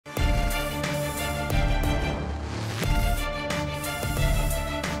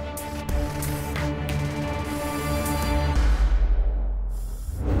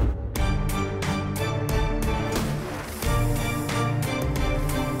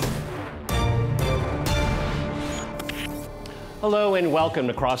Hello and welcome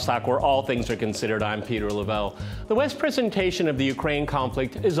to Crosstalk, where all things are considered. I'm Peter Lavelle. The West's presentation of the Ukraine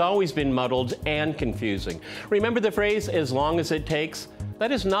conflict has always been muddled and confusing. Remember the phrase, as long as it takes?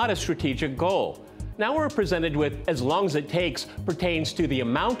 That is not a strategic goal. Now we're presented with, as long as it takes, pertains to the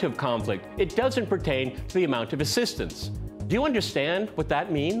amount of conflict. It doesn't pertain to the amount of assistance. Do you understand what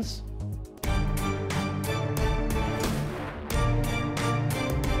that means?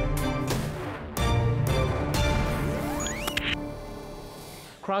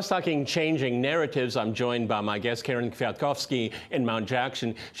 Cross-talking changing narratives. I'm joined by my guest, Karen Kwiatkowski in Mount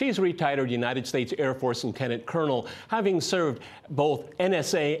Jackson. She's a retired United States Air Force Lieutenant Colonel, having served both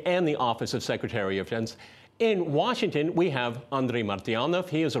NSA and the Office of Secretary of Defense. In Washington, we have Andrei Martyanov.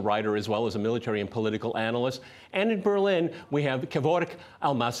 He is a writer as well as a military and political analyst. And in Berlin, we have Kevork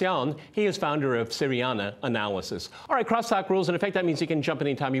Almasyan. He is founder of Syriana Analysis. All right, crosstalk rules in effect. That means you can jump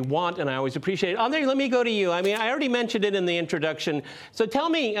anytime you want, and I always appreciate it. Andrei, let me go to you. I mean, I already mentioned it in the introduction. So tell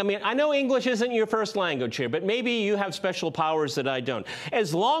me, I mean, I know English isn't your first language here, but maybe you have special powers that I don't.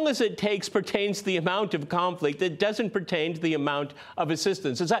 As long as it takes pertains to the amount of conflict, it doesn't pertain to the amount of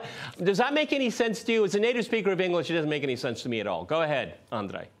assistance. Does that make any sense to you? As a native speaker of English, it doesn't make any sense to me at all. Go ahead,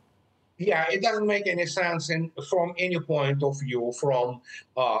 Andrei. Yeah, it doesn't make any sense from any point of view, from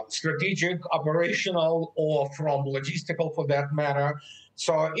strategic, operational, or from logistical for that matter.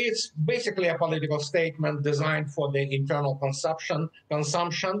 So it's basically a political statement designed for the internal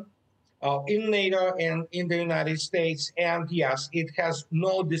consumption in NATO and in the United States. And yes, it has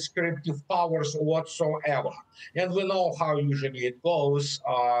no descriptive powers whatsoever. And we know how usually it goes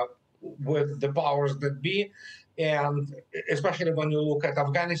with the powers that be. And especially when you look at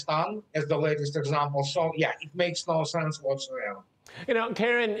Afghanistan as the latest example. So, yeah, it makes no sense whatsoever. You know,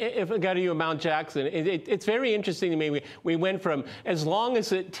 Karen, if I go to you at Mount Jackson, it's very interesting to me. We went from as long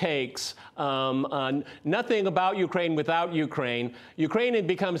as it takes, nothing about Ukraine without Ukraine. Ukraine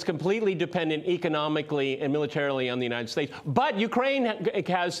becomes completely dependent economically and militarily on the United States. But Ukraine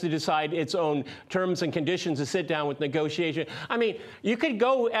has to decide its own terms and conditions to sit down with negotiation. I mean, you could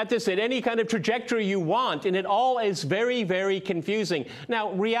go at this at any kind of trajectory you want, and it all is very, very confusing.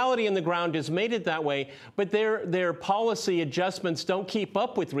 Now, reality on the ground has made it that way, but their policy adjustments don't keep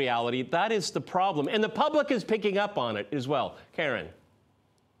up with reality. That is the problem. And the public is picking up on it as well. Karen.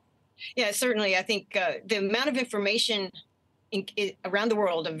 Yeah, certainly. I think the amount of information around the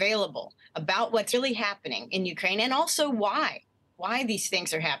world available about what's really happening in Ukraine, and also why these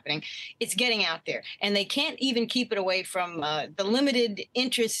things are happening, it's getting out there. And they can't even keep it away from the limitedly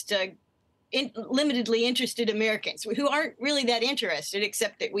interested Americans who aren't really that interested,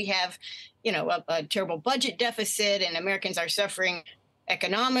 except that we have, you know, a terrible budget deficit, and Americans are suffering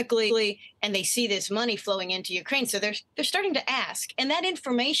economically, and they see this money flowing into Ukraine. So they're starting to ask, and that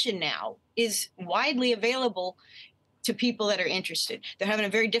information now is widely available to people that are interested. They're having a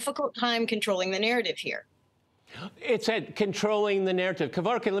very difficult time controlling the narrative here. It's at controlling the narrative.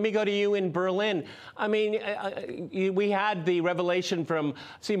 Kevork, let me go to you in Berlin. I mean, we had the revelation from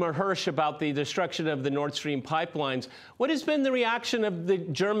Seymour Hersh about the destruction of the Nord Stream pipelines. What has been the reaction of the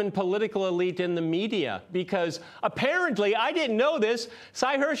German political elite in the media? Because apparently, I didn't know this,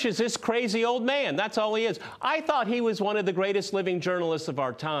 Sy Hersh is this crazy old man. That's all he is. I thought he was one of the greatest living journalists of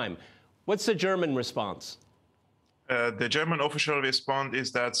our time. What's the German response? The German official response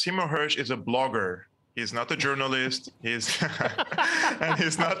is that Seymour Hersh is a blogger. He's not a journalist. And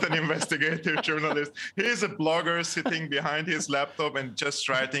he's not an investigative journalist. He's a blogger sitting behind his laptop and just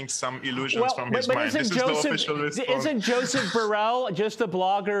writing some illusions from his mind. This is the official response. Isn't Joseph Borrell just a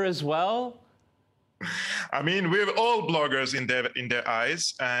blogger as well? I mean, we're all bloggers in their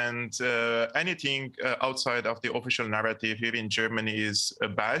eyes, and anything outside of the official narrative here in Germany is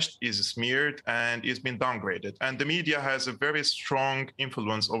bashed, is smeared, and is been downgraded. And the media has a very strong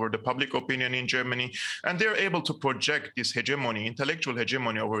influence over the public opinion in Germany, and they're able to project this hegemony, intellectual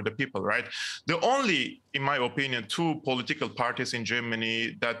hegemony over the people, right? The only, in my opinion, two political parties in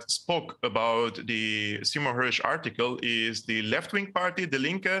Germany that spoke about the Seymour Hersh article is the left-wing party, the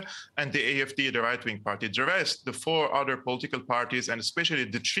Linke, and the AfD, the right-wing party. The rest, the four other political parties, and especially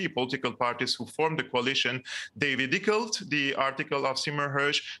the three political parties who formed the coalition, they ridiculed the article of Seymour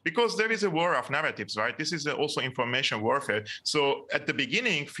Hersh because there is a war of narratives, right? This is also information warfare. So at the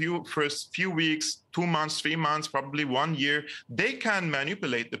beginning, first few weeks, 2 months, 3 months, probably 1 year, they can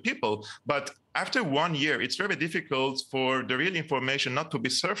manipulate the people. But after 1 year, it's very difficult for the real information not to be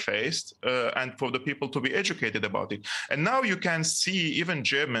surfaced and for the people to be educated about it. And now you can see even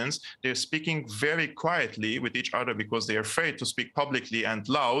Germans, they're speaking very quietly with each other because they're afraid to speak publicly and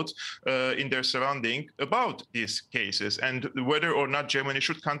loud in their surrounding about these cases and whether or not Germany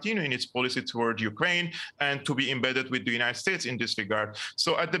should continue in its policy toward Ukraine and to be embedded with the United States in this regard.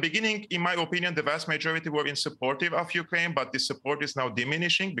 So at the beginning, in my opinion, the vast majority were in supportive of Ukraine, but this support is now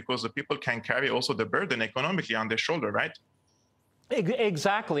diminishing because the people can carry also the burden economically on their shoulder, right?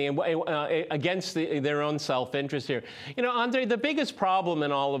 Exactly, and against their own self-interest here. You know, Andrei, the biggest problem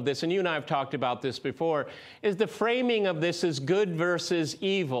in all of this, and you and I have talked about this before, is the framing of this as good versus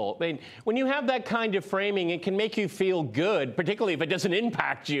evil. I mean, when you have that kind of framing, it can make you feel good, particularly if it doesn't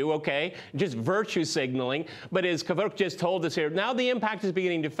impact you, okay? Just virtue signaling. But as Kevork just told us here, now the impact is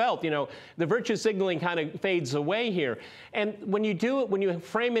beginning to felt. You know, the virtue signaling kind of fades away here. And when you do it, when you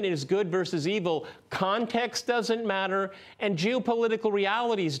frame it as good versus evil, context doesn't matter, and geopolitical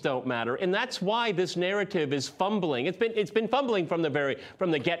realities don't matter, and that's why this narrative is fumbling. It's been fumbling from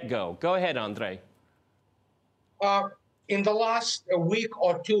the get-go. Go ahead, Andrei. In the last week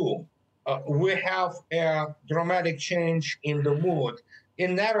or two, we have a dramatic change in the mood,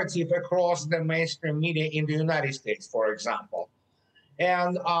 in narrative across the mainstream media in the United States, for example,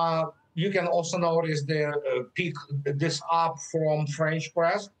 and you can also notice the pick this up from French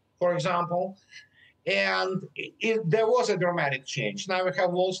press, for example. And there was a dramatic change. Now we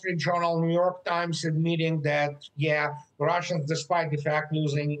have Wall Street Journal, New York Times admitting that, yeah, Russians, despite the fact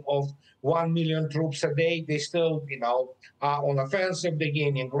losing of 1 million troops a day, they still, you know, are on offensive, they're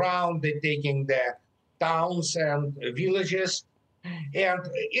gaining ground, they're taking the towns and villages. And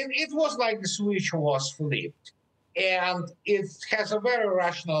it was like the switch was flipped. And it has a very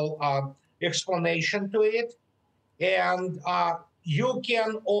rational explanation to it. And you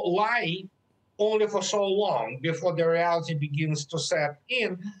can lie only for so long before the reality begins to set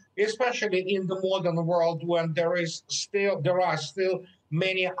in, especially in the modern world when there are still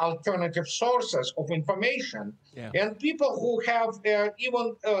many alternative sources of information. Yeah. And people who have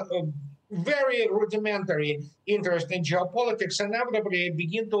even very rudimentary interest in geopolitics inevitably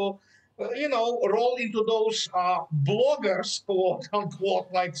begin to roll into those bloggers, quote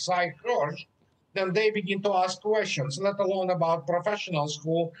unquote, like Cy Hirsch. Then they begin to ask questions, let alone about professionals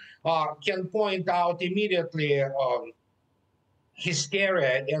who can point out immediately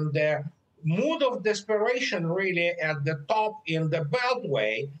hysteria and the mood of desperation really at the top in the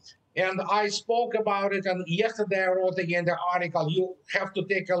Beltway. And I spoke about it, and yesterday I wrote again the article. You have to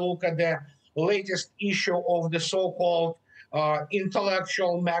take a look at the latest issue of the so-called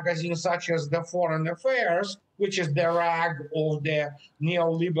intellectual magazines such as the Foreign Affairs, which is the rag of the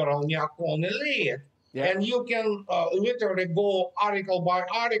neoliberal neocon elite. Yeah. And you can literally go article by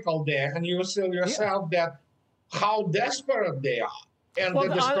article there, and you see yourself that how desperate they are. And well,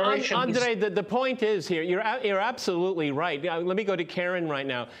 the desperation Andrei, the point is here, you're absolutely right. Let me go to Karen right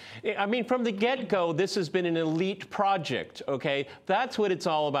now. I mean, from the get-go, this has been an elite project, okay? That's what it's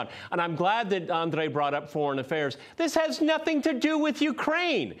all about. And I'm glad that Andrei brought up foreign affairs. This has nothing to do with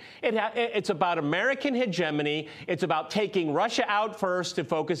Ukraine. It's about American hegemony. It's about taking Russia out first to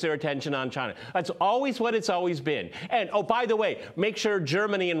focus their attention on China. That's always what it's always been. And, oh, by the way, make sure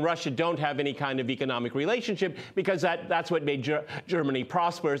Germany and Russia don't have any kind of economic relationship, because that's what made Germany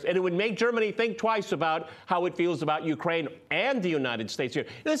prospers, and it would make Germany think twice about how it feels about Ukraine and the United States here.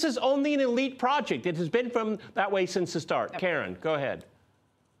 This is only an elite project. It has been from that way since the start. Karen, go ahead.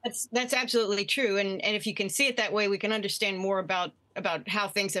 That's absolutely true, and if you can see it that way, we can understand more about how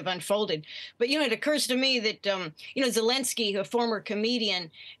things have unfolded. But, you know, it occurs to me that, Zelensky, a former comedian,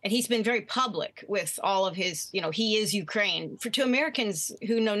 and he's been very public with all of his, he is Ukraine. To Americans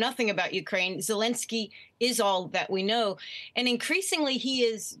who know nothing about Ukraine, Zelensky is all that we know. And increasingly, he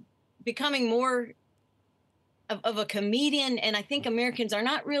is becoming more of a comedian, and I think Americans are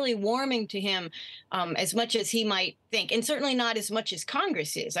not really warming to him as much as he might think, and certainly not as much as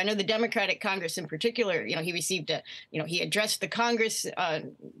Congress is. I know the Democratic Congress in particular, he received he addressed the Congress,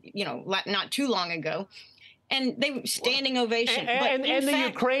 not too long ago, and they were standing ovation. And the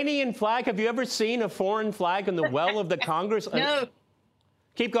Ukrainian flag, have you ever seen a foreign flag in the well of the Congress? No.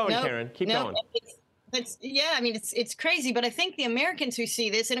 Keep going, Karen, keep going. It's crazy, but I think the Americans who see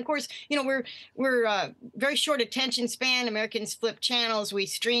this, and of course, we're very short attention span. Americans flip channels, we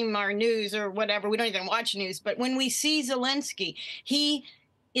stream our news or whatever. We don't even watch news. But when we see Zelensky, he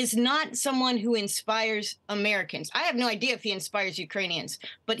is not someone who inspires Americans. I have no idea if he inspires Ukrainians,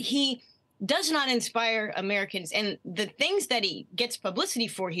 but he does not inspire Americans. And the things that he gets publicity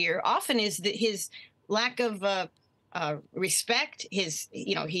for here often is his lack of respect.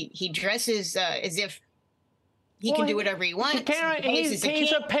 He dresses as if he can do whatever he wants. Karen, he's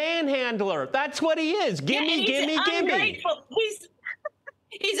a panhandler. That's what he is. Gimme, gimme, gimme.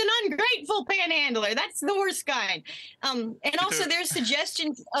 He's an ungrateful panhandler. That's the worst kind. And also, there's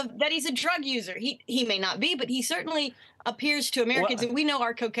suggestions of that he's a drug user. He may not be, but he certainly appears to Americans, and we know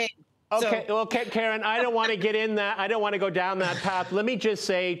our cocaine. Okay, well, Karen, I don't want to get in that. I don't want to go down that path. Let me just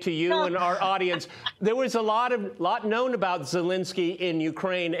say to you and our audience, there was a lot known about Zelensky in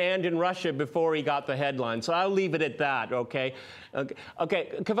Ukraine and in Russia before he got the headline. So I'll leave it at that. Okay.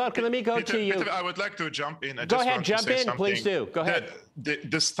 Kavatka, let me go to you. Peter, I would like to jump in. Go ahead, jump in, please do. Go ahead.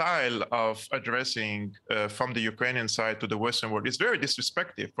 The style of addressing from the Ukrainian side to the Western world is very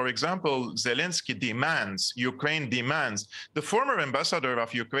disrespectful. For example, Zelensky demands, Ukraine demands. The former ambassador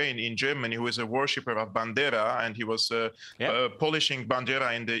of Ukraine in Germany, who is a worshipper of Bandera, and he was polishing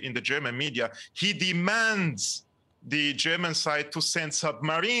Bandera in the German media, he demands the German side to send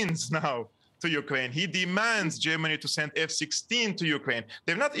submarines now to Ukraine. He demands Germany to send F-16 to Ukraine.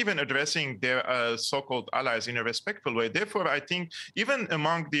 They're not even addressing their so-called allies in a respectful way. Therefore, I think even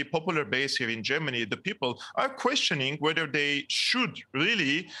among the popular base here in Germany, the people are questioning whether they should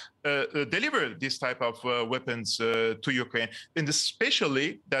really deliver this type of weapons to Ukraine, and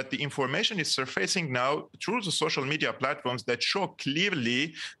especially that the information is surfacing now through the social media platforms that show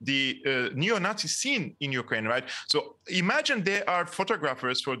clearly the neo-Nazi scene in Ukraine, right? So imagine there are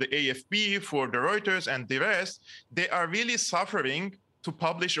photographers for the AFP, for the Reuters, and the rest. They are really suffering to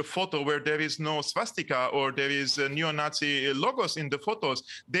publish a photo where there is no swastika or there is neo-Nazi logos in the photos.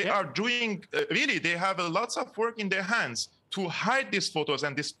 They are doing, really, they have lots of work in their hands to hide these photos.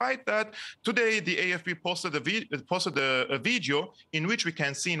 And despite that, today the AFP posted a video in which we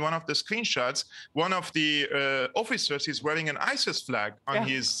can see in one of the screenshots, one of the officers is wearing an ISIS flag on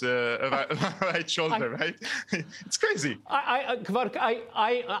his right shoulder, right? It's crazy. I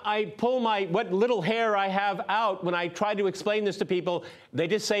pull what little hair I have out when I try to explain this to people. They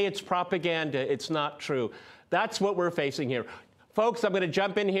just say it's propaganda. It's not true. That's what we're facing here. Folks, I'm going to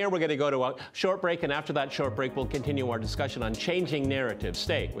jump in here. We're going to go to a short break, and after that short break, we'll continue our discussion on changing narratives.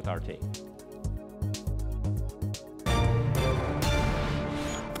 Stay with our team.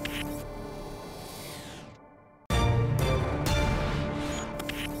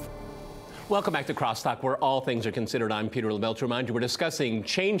 Welcome back to Crosstalk, where all things are considered. I'm Peter Lavelle. To remind you, we're discussing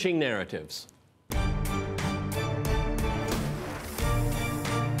changing narratives.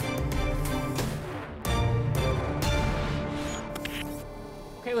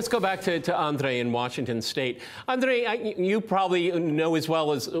 Okay, let's go back to Andre in Washington State. Andre, you probably know as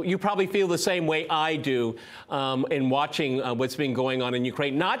well as, you probably feel the same way I do in watching what's been going on in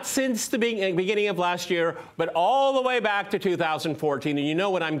Ukraine, not since the beginning of last year, but all the way back to 2014. And you know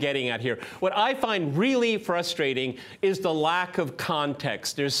what I'm getting at here. What I find really frustrating is the lack of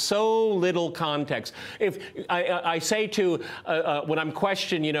context. There's so little context. If I say to, when I'm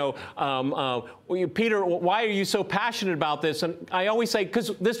questioned, Peter, why are you so passionate about this? And I always say,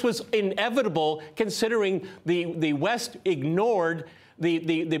 because this was inevitable, considering the West ignored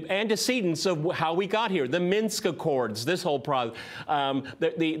the antecedents of how we got here, the Minsk Accords, this whole problem,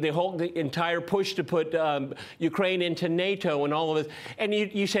 the entire push to put Ukraine into NATO and all of this. And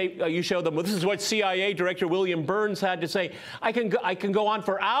you show them, well, this is what CIA Director William Burns had to say. I can go on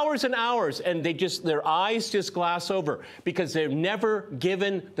for hours and hours, and their eyes just glass over because they're never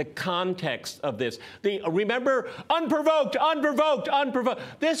given the context of this. Remember, unprovoked.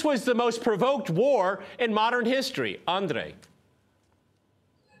 This was the most provoked war in modern history. Andre.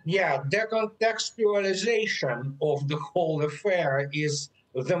 Yeah, the contextualization of the whole affair is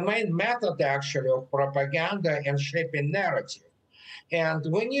the main method, actually, of propaganda and shaping narrative. And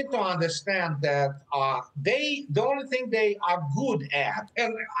we need to understand that the only thing they are good at,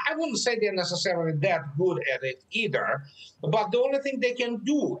 and I wouldn't say they're necessarily that good at it either, but the only thing they can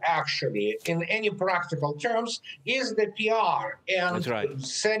do, actually, in any practical terms, is the PR and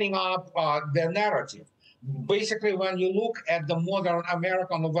setting up the narrative. Basically, when you look at the modern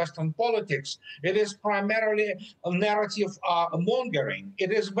American or Western politics, it is primarily a narrative mongering.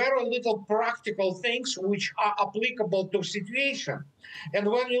 It is very little practical things which are applicable to situation. And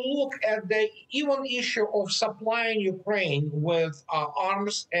when you look at the even issue of supplying Ukraine with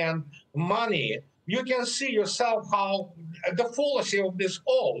arms and money, you can see yourself how the fallacy of this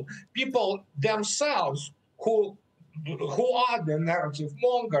all, people themselves who are the narrative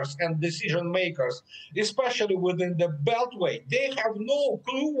mongers and decision makers, especially within the Beltway, they have no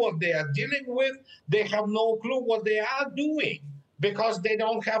clue what they are dealing with. They have no clue what they are doing because they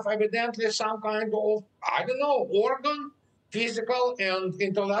don't have evidently some kind of, organ, physical and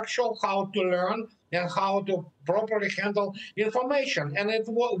intellectual, how to learn and how to properly handle information. And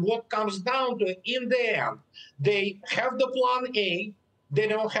what comes down to, in the end, they have the plan A, they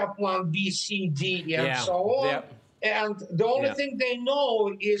don't have plan B, C, D, and so on. Yep. And the only thing they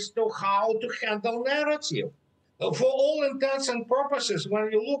know is to how to handle narrative. For all intents and purposes,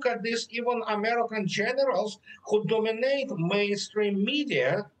 when you look at this, even American generals who dominate mainstream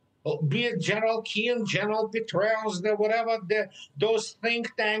media, be it General Keane, General Petraeus, whatever, those think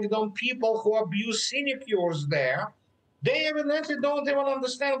tank people who abuse sinecures there, they evidently don't even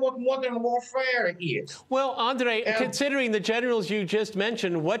understand what modern warfare is. Well, Andre, considering the generals you just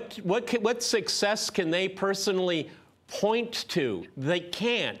mentioned, what success can they personally point to? They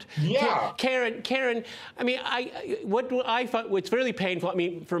can't. Yeah. Karen, I mean, what's really painful, I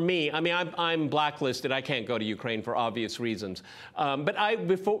mean, for me, I mean, I'm blacklisted. I can't go to Ukraine for obvious reasons. But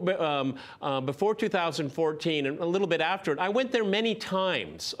before 2014 and a little bit after it, I went there many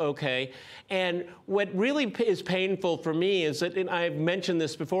times, okay? And what really is painful for me is that, and I've mentioned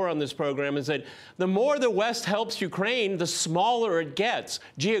this before on this program, is that the more the West helps Ukraine, the smaller it gets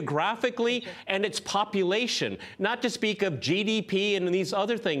geographically and its population, not to speak of GDP and these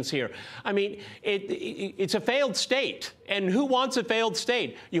other things here. I mean, it's a failed state. And who wants a failed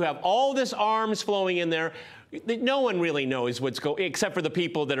state? You have all this arms flowing in there. No one really knows what's going, except for the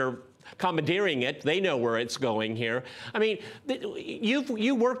people that are commandeering it. They know where it's going here. I mean,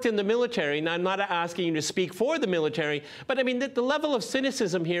 you worked in the military, and I'm not asking you to speak for the military, but I mean, the level of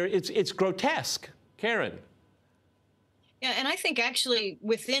cynicism here, it's grotesque. Karen. Yeah, and I think actually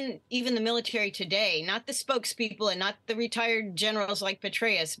within even the military today, not the spokespeople and not the retired generals like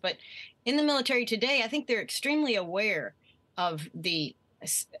Petraeus, but in the military today, I think they're extremely aware of the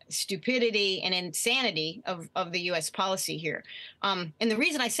stupidity and insanity of the U.S. policy here. And the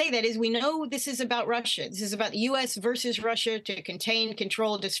reason I say that is we know this is about Russia. This is about the U.S. versus Russia to contain,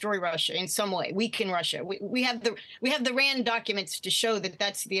 control, destroy Russia in some way, weaken Russia. We have the RAND documents to show that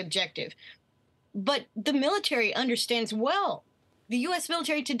that's the objective. But the military understands well. The U.S.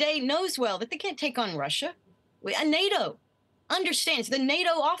 military today knows well that they can't take on Russia. NATO understands. The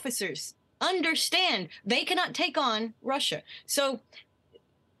NATO officers understand they cannot take on Russia. So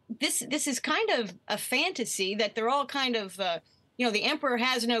this is kind of a fantasy that they're all kind of, the emperor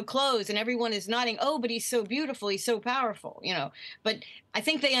has no clothes and everyone is nodding, oh, but he's so beautiful, he's so powerful, But I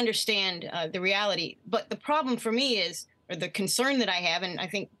think they understand the reality. But the problem for me is, or the concern that I have, and I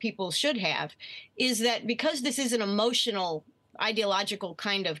think people should have, is that because this is an emotional, ideological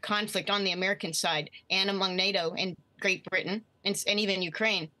kind of conflict on the American side and among NATO and Great Britain and even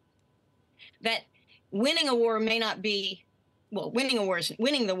Ukraine, that winning a war may not be, well,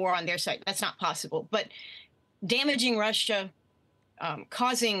 winning the war on their side. That's not possible. But damaging Russia,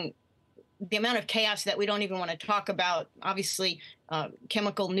 causing the amount of chaos that we don't even want to talk about, obviously,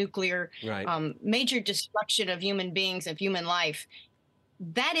 chemical, nuclear, right. Major destruction of human beings, of human life,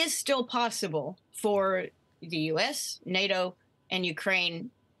 that is still possible for the U.S., NATO, and Ukraine,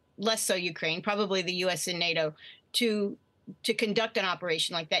 less so Ukraine, probably the U.S. and NATO, to conduct an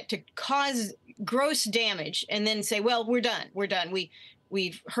operation like that, to cause gross damage, and then say, well, we're done.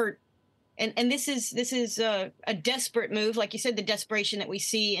 We've hurt. And this is a desperate move. Like you said, the desperation that we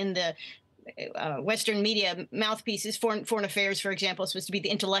see in the Western media mouthpieces, foreign affairs, for example, is supposed to be the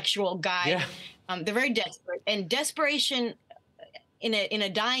intellectual guide. Yeah. They're very desperate, and desperation in a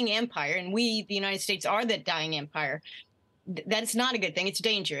dying empire, and we, the United States, are that dying empire. That's not a good thing. It's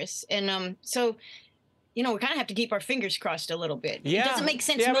dangerous, and so. We kind of have to keep our fingers crossed a little bit. Yeah. It doesn't make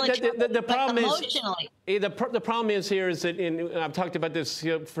sense militarily, the problem emotionally. The problem is here is that, I've talked about this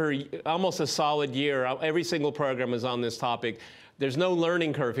for almost a solid year. Every single program is on this topic. There's no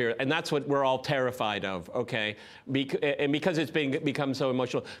learning curve here, and that's what we're all terrified of, okay? And because it's become so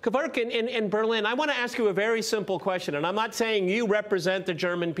emotional. Kevork, in Berlin, I want to ask you a very simple question, and I'm not saying you represent the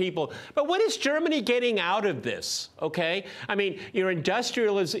German people, but what is Germany getting out of this, okay? I mean, your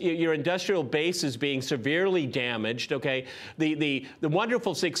industrial base is being severely damaged, okay? The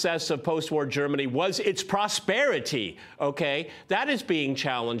wonderful success of post-war Germany was its prosperity, okay? That is being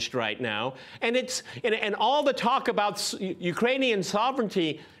challenged right now, and all the talk about Ukrainian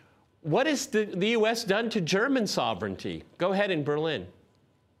sovereignty, what has the U.S. done to German sovereignty? Go ahead in Berlin.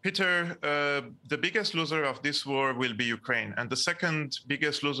 Peter, the biggest loser of this war will be Ukraine, and the second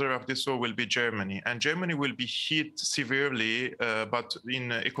biggest loser of this war will be Germany. And Germany will be hit severely, but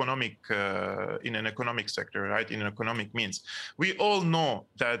in an economic sector, right? In an economic means. We all know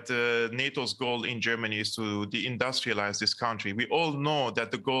that NATO's goal in Germany is to deindustrialize this country. We all know that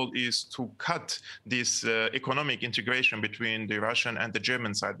the goal is to cut this economic integration between the Russian and the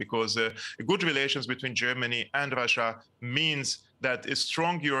German side, because good relations between Germany and Russia means that a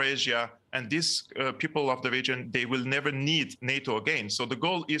strong Eurasia and these people of the region, they will never need NATO again. So the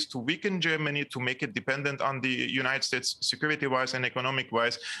goal is to weaken Germany, to make it dependent on the United States security-wise and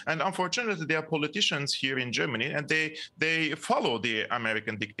economic-wise. And unfortunately, there are politicians here in Germany, and they follow the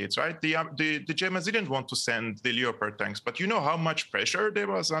American dictates, right? The Germans didn't want to send the Leopard tanks, but you know how much pressure there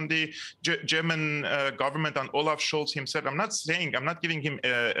was on the German government, on Olaf Scholz himself. I'm not giving him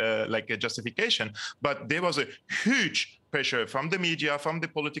like a justification, but there was a huge pressure from the media, from the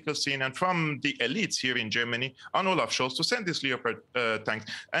political scene, and from the elites here in Germany on Olaf Scholz to send these Leopard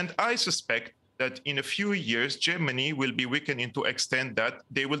tanks. And I suspect that in a few years, Germany will be weakened into extent that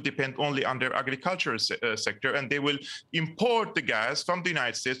they will depend only on their agricultural sector, and they will import the gas from the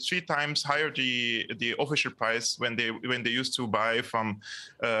United States 3 times higher the official price when they used to buy from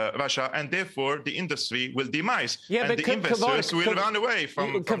Russia, and therefore the industry will demise, yeah, and the investors will run away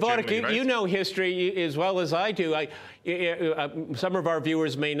from Germany, right? You know history as well as I do. Some of our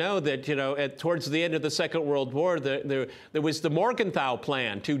viewers may know that, towards the end of the Second World War, there was the Morgenthau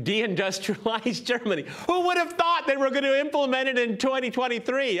Plan to deindustrialize Germany. Who would have thought they were going to implement it in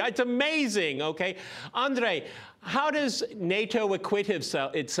 2023? It's amazing, okay? Andre, how does NATO acquit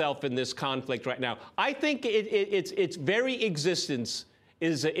itself in this conflict right now? I think its very existence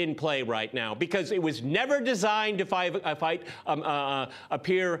is in play right now, because it was never designed to fight a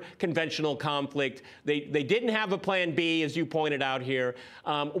pure conventional conflict. They didn't have a plan B, as you pointed out here.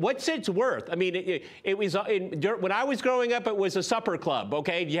 What's its worth? I mean, it was when I was growing up, it was a supper club.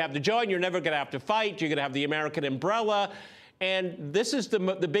 Okay, you have to join. You're never going to have to fight. You're going to have the American umbrella. And this is the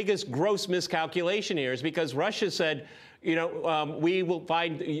biggest gross miscalculation here, is because Russia said, we will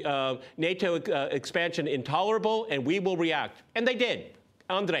find NATO expansion intolerable, and we will react. And they did.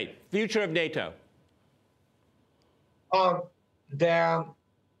 Andre, future of NATO. Then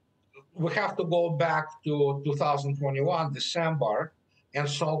we have to go back to 2021, December, and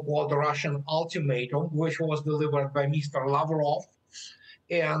so-called Russian ultimatum, which was delivered by Mr. Lavrov.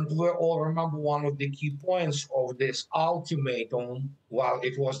 And we all remember one of the key points of this ultimatum, well,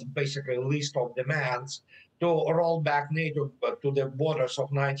 it was basically a list of demands to roll back NATO to the borders of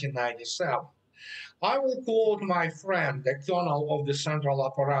 1997. I will quote my friend, the colonel of the central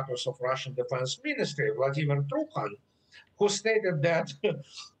apparatus of Russian Defense Ministry, Vladimir Trukhan, who stated that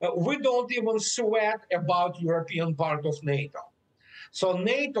we don't even sweat about European part of NATO. So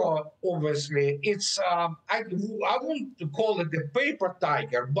NATO, obviously, it's, I wouldn't call it the paper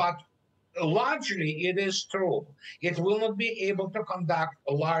tiger, but largely it is true. It will not be able to conduct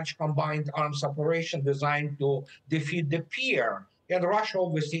a large combined arms operation designed to defeat the peer. And Russia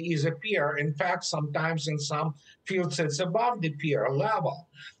obviously is a peer. In fact, sometimes in some fields it's above the peer level.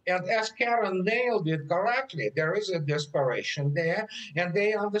 And as Karen nailed it correctly, there is a desperation there. And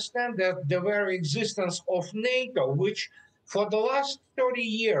they understand that the very existence of NATO, which for the last 30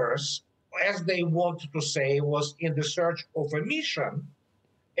 years, as they wanted to say, was in the search of a mission,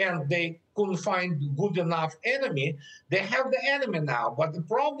 and they couldn't find good enough enemy, they have the enemy now. But the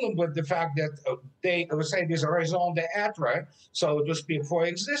problem with the fact that they say this raison d'etre, so to speak, for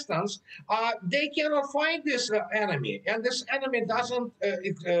existence, they cannot find this enemy. And this enemy doesn't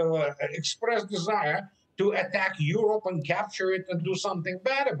express desire to attack Europe and capture it and do something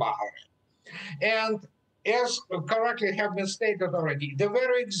bad about it. And as correctly have been stated already, the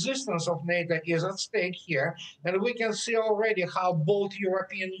very existence of NATO is at stake here, and we can see already how both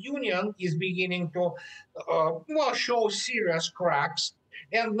European Union is beginning to, show serious cracks,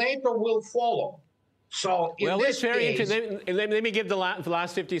 and NATO will follow. So in this it's very case, interesting. Let me give the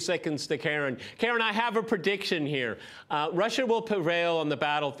last 50 seconds to Karen. Karen, I have a prediction here. Russia will prevail on the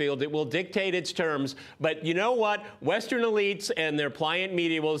battlefield. It will dictate its terms. But you know what? Western elites and their pliant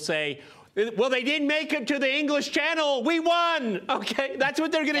media will say, well, they didn't make it to the English Channel. We won. Okay, that's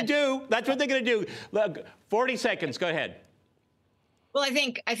what they're going to do. That's what they're going to do. Look, 40 seconds. Go ahead. Well, I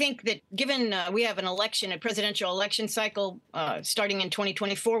think that given we have a presidential election cycle starting in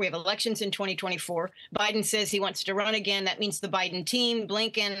 2024, we have elections in 2024. Biden says he wants to run again. That means the Biden team,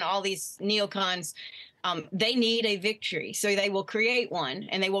 Blinken, all these neocons, they need a victory. So they will create one,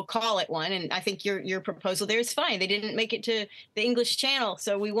 and they will call it one. And I think your proposal there is fine. They didn't make it to the English Channel,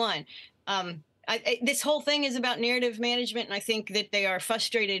 so we won. This whole thing is about narrative management, and I think that they are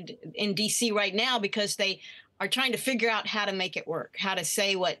frustrated in D.C. right now because they are trying to figure out how to make it work, how to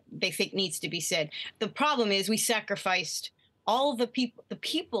say what they think needs to be said. The problem is we sacrificed all the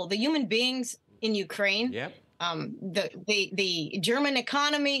people, the human beings in Ukraine, yep. The German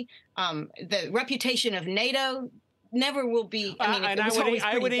economy, the reputation of NATO. never will be. I mean, and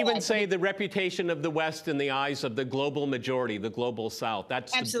I would even say the reputation of the West in the eyes of the global majority, the global South.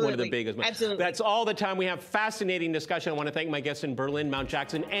 That's one of the biggest. Absolutely. That's all the time we have. Fascinating discussion. I want to thank my guests in Berlin, Mount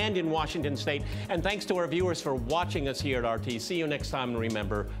Jackson, and in Washington State. And thanks to our viewers for watching us here at RT. See you next time. And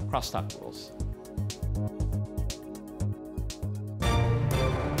remember, crosstalk rules.